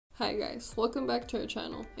Hi guys, welcome back to our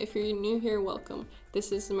channel. If you're new here, welcome.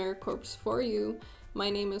 This is AmeriCorps for you.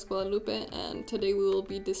 My name is Guadalupe and today we will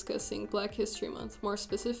be discussing Black History Month, more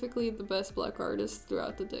specifically the best Black artists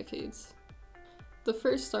throughout the decades. The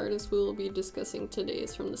first artist we will be discussing today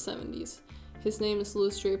is from the 70s. His name is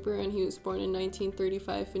Louis Draper and he was born in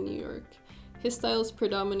 1935 in New York. His style is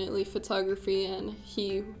predominantly photography and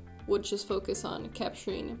he would just focus on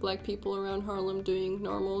capturing Black people around Harlem doing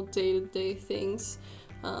normal day-to-day things.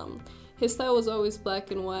 His style was always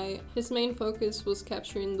black and white. His main focus was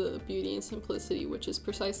capturing the beauty and simplicity, which is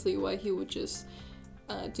precisely why he would just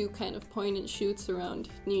do kind of point-and shoots around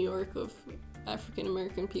New York of African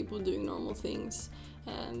American people doing normal things.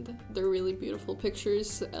 And they're really beautiful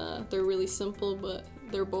pictures. They're really simple, but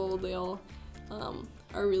they're bold. They all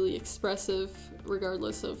are really expressive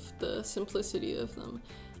regardless of the simplicity of them.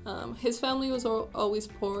 His family was always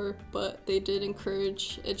poor, but they did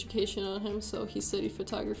encourage education on him, so he studied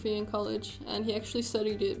photography in college, and he actually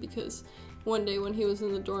studied it because one day when he was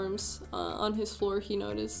in the dorms, on his floor he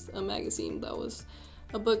noticed a magazine that was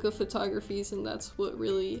a book of photographies, and that's what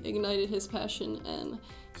really ignited his passion. And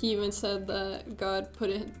he even said that God put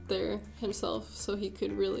it there himself so he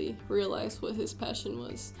could really realize what his passion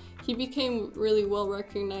was. He became really well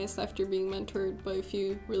recognized after being mentored by a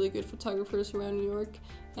few really good photographers around New York,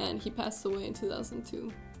 and he passed away in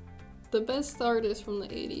 2002. The best artist from the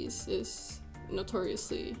 80s is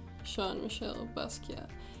notoriously Jean-Michel Basquiat.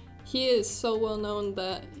 He is so well known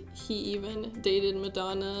that he even dated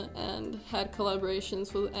Madonna and had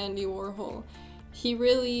collaborations with Andy Warhol. He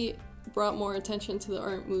really brought more attention to the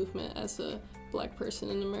art movement as a Black person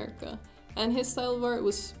in America. And his style of art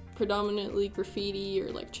was predominantly graffiti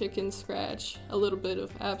or like chicken scratch, a little bit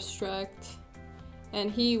of abstract,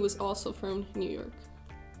 and he was also from New York.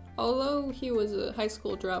 Although he was a high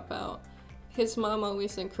school dropout, his mom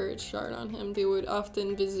always encouraged art on him. They would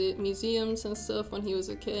often visit museums and stuff when he was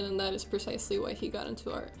a kid, and that is precisely why he got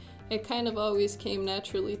into art. It kind of always came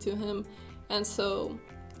naturally to him, and so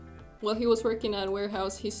while he was working at a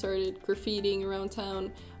warehouse, he started graffitiing around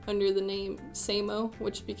town under the name Samo,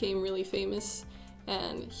 which became really famous,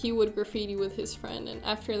 and he would graffiti with his friend, and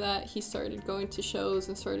after that he started going to shows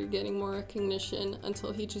and started getting more recognition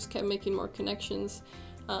until he just kept making more connections.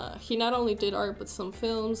 He not only did art but some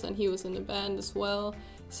films, and he was in a band as well,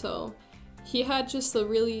 so he had just a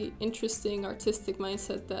really interesting artistic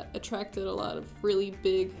mindset that attracted a lot of really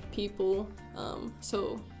big people,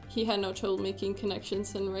 so he had no trouble making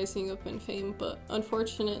connections and rising up in fame, but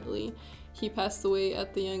unfortunately he passed away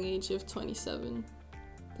at the young age of 27.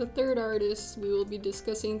 The third artist we will be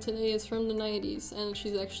discussing today is from the 90s, and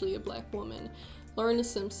she's actually a Black woman, Lorna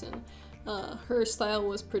Simpson. Her style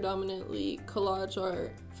was predominantly collage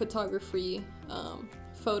art, photography,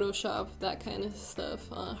 Photoshop, that kind of stuff.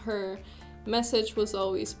 Her message was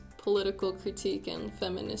always political critique and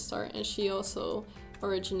feminist art, and she also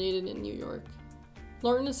originated in New York.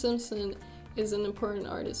 Lorna Simpson is an important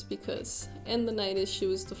artist because in the 90s she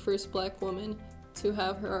was the first Black woman to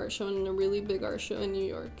have her art shown in a really big art show in New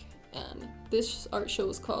York, and this art show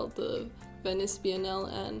was called the Venice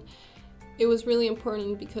Biennale, and it was really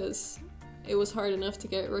important because it was hard enough to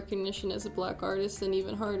get recognition as a Black artist and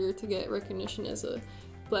even harder to get recognition as a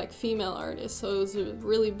Black female artist, so it was a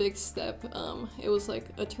really big step. It was like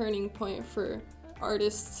a turning point for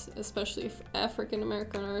artists, especially African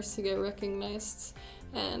American artists, to get recognized,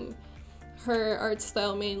 and her art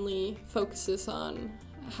style mainly focuses on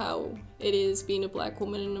how it is being a Black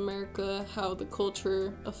woman in America, how the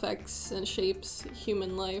culture affects and shapes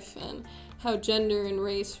human life, and how gender and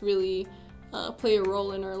race really play a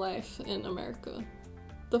role in our life in America.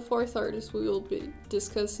 The fourth artist we will be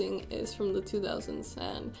discussing is from the 2000s,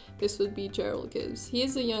 and this would be Gerald Gibbs. He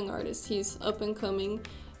is a young artist, he's up and coming,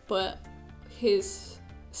 but his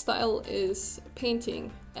style is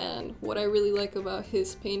painting, and what I really like about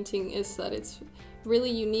his painting is that it's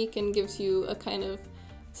really unique and gives you a kind of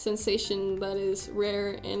sensation that is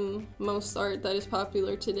rare in most art that is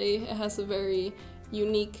popular today. It has a very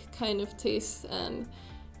unique kind of taste, and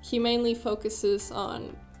he mainly focuses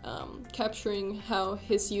on capturing how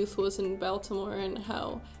his youth was in Baltimore and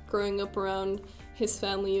how growing up around his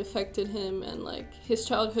family affected him and like his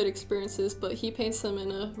childhood experiences, but he paints them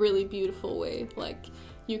in a really beautiful way. Like,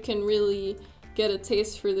 you can really get a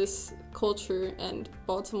taste for this culture and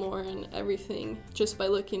Baltimore and everything just by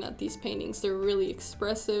looking at these paintings. They're really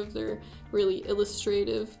expressive, they're really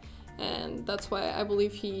illustrative, and that's why I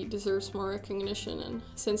believe he deserves more recognition. And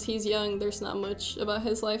since he's young, there's not much about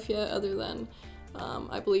his life yet other than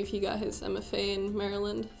I believe he got his MFA in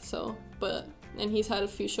Maryland, and he's had a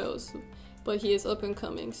few shows, but he is up and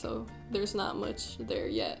coming, so there's not much there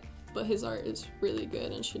yet. but his art is really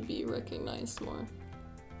good and should be recognized more.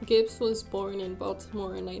 Gibbs was born in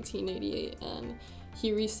Baltimore in 1988, and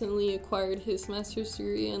he recently acquired his master's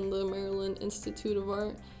degree in the Maryland Institute of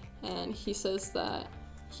Art, and he says that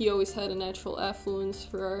he always had a natural affluence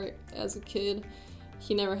for art as a kid.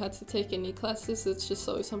 He never had to take any classes, it's just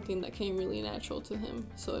always something that came really natural to him,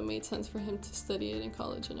 so it made sense for him to study it in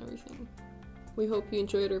college and everything. We hope you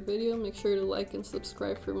enjoyed our video. Make sure to like and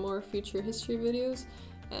subscribe for more future history videos,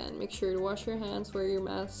 and make sure to wash your hands, wear your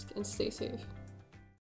mask, and stay safe.